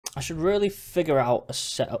I should really figure out a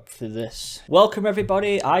setup for this. Welcome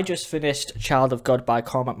everybody, I just finished Child of God by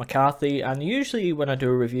Cormac McCarthy, and usually when I do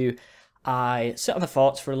a review I sit on the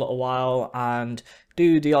thoughts for a little while and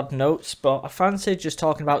do the odd notes, but I fancied just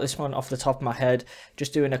talking about this one off the top of my head,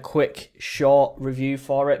 just doing a quick short review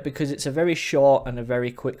for it because it's a very short and a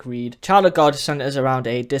very quick read. Child of God centers around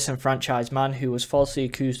a disenfranchised man who was falsely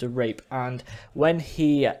accused of rape, and when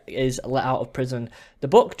he is let out of prison, the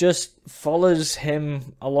book just follows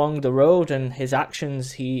him along the road and his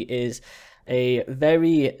actions. He is a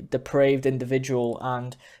very depraved individual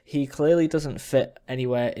and he clearly doesn't fit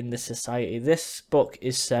anywhere in this society. This book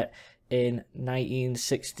is set in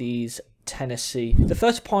 1960s Tennessee. The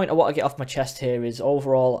first point I want to get off my chest here is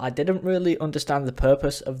overall I didn't really understand the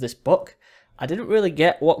purpose of this book. I didn't really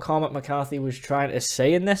get what Cormac McCarthy was trying to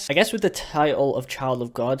say in this. I guess with the title of Child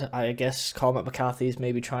of God, I guess Cormac McCarthy is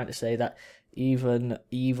maybe trying to say that even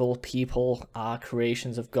evil people are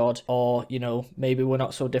creations of God, or you know, maybe we're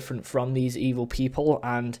not so different from these evil people.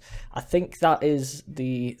 And I think that is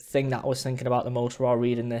the thing that I was thinking about the most while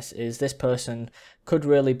reading this, is this person could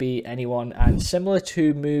really be anyone. And similar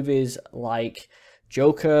to movies like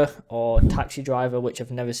Joker or Taxi Driver, which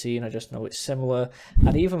I've never seen, I just know it's similar,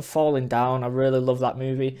 and even Falling Down, I really love that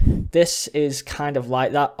movie. This is kind of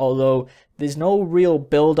like that, although there's no real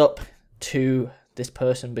build up to this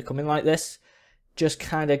person becoming like this, just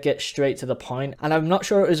kind of get straight to the point. And I'm not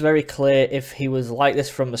sure it was very clear if he was like this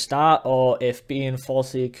from the start or if being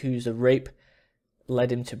falsely accused of rape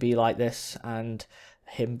led him to be like this and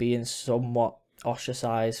him being somewhat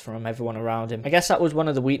ostracized from everyone around him. I guess that was one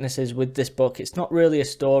of the weaknesses with this book. It's not really a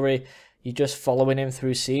story, you're just following him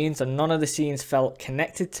through scenes, and none of the scenes felt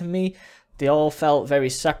connected to me. They all felt very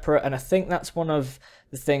separate, and I think that's one of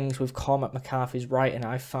the things with Cormac McCarthy's writing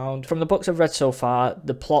I've found. From the books I've read so far,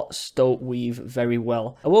 the plots don't weave very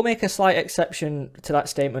well. I will make a slight exception to that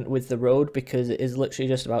statement with The Road, because it is literally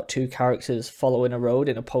just about two characters following a road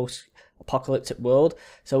in a post-apocalyptic world.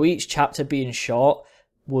 So each chapter being short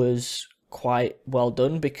was quite well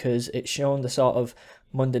done, because it's shown the sort of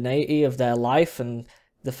mundanity of their life and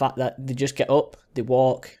the fact that they just get up, they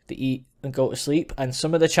walk, they eat and go to sleep. And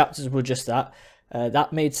some of the chapters were just that.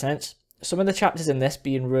 That made sense. Some of the chapters in this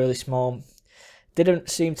being really small didn't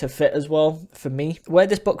seem to fit as well for me. Where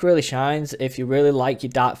this book really shines, if you really like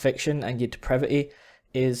your dark fiction and your depravity,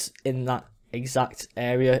 is in that exact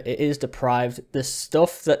area. It is deprived. The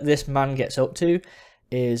stuff that this man gets up to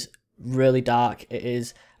is really dark. It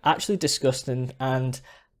is actually disgusting, and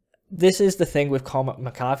this is the thing with Cormac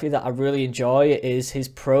McCarthy that I really enjoy, is his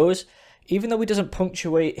prose. Even though he doesn't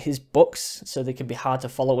punctuate his books so they can be hard to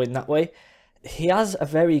follow in that way, he has a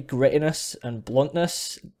very grittiness and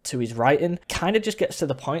bluntness to his writing. Kind of just gets to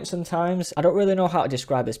the point sometimes. I don't really know how to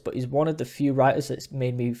describe this, but he's one of the few writers that's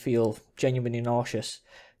made me feel genuinely nauseous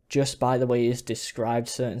just by the way he's described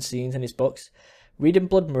certain scenes in his books. Reading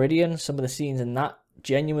Blood Meridian, some of the scenes in that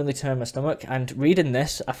genuinely turned my stomach, and reading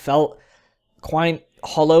this I felt quite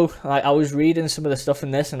hollow. Like, I was reading some of the stuff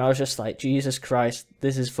in this and I was just like, Jesus Christ,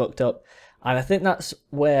 this is fucked up. And I think that's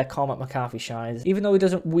where Cormac McCarthy shines. Even though he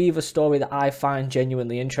doesn't weave a story that I find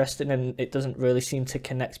genuinely interesting, and it doesn't really seem to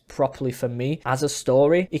connect properly for me as a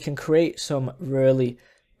story, he can create some really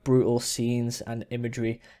brutal scenes and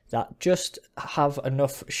imagery that just have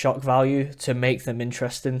enough shock value to make them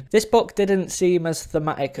interesting. This book didn't seem as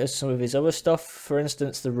thematic as some of his other stuff. For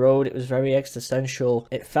instance, The Road, it was very existential.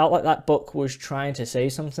 It felt like that book was trying to say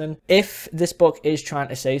something. If this book is trying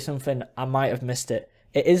to say something, I might have missed it.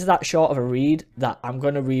 It is that short of a read that I'm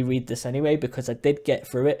going to reread this anyway, because I did get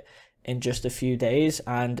through it in just a few days,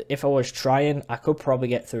 and if I was trying, I could probably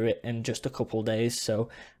get through it in just a couple days. So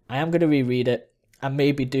I am going to reread it and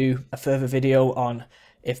maybe do a further video on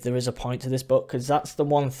if there is a point to this book, because that's the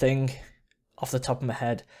one thing off the top of my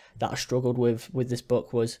head that I struggled with this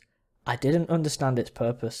book, was I didn't understand its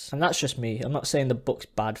purpose. And that's just me. I'm not saying the book's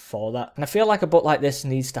bad for that. And I feel like a book like this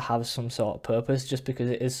needs to have some sort of purpose, just because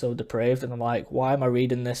it is so depraved. And I'm like, why am I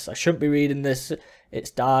reading this? I shouldn't be reading this. It's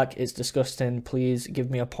dark. It's disgusting. Please give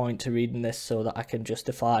me a point to reading this so that I can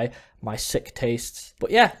justify my sick tastes. But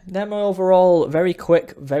yeah, they're my overall very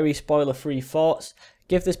quick, very spoiler-free thoughts.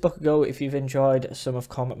 Give this book a go if you've enjoyed some of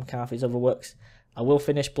Cormac McCarthy's other works. I will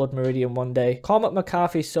finish Blood Meridian one day. Cormac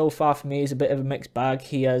McCarthy so far for me is a bit of a mixed bag.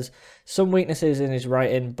 He has some weaknesses in his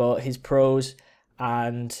writing, but his prose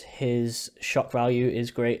and his shock value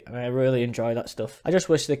is great, and I really enjoy that stuff. I just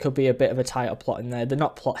wish there could be a bit of a tighter plot in there. They're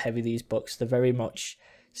not plot heavy, these books. They're very much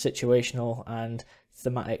situational and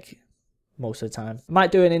thematic most of the time. I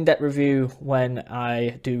might do an in-depth review when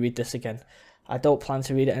I do read this again. I don't plan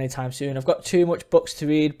to read it anytime soon. I've got too much books to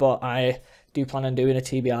read, but I do plan on doing a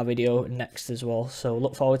TBR video next as well, so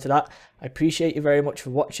look forward to that. I appreciate you very much for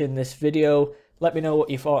watching this video. Let me know what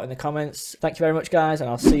you thought in the comments. Thank you very much, guys, and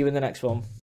I'll see you in the next one.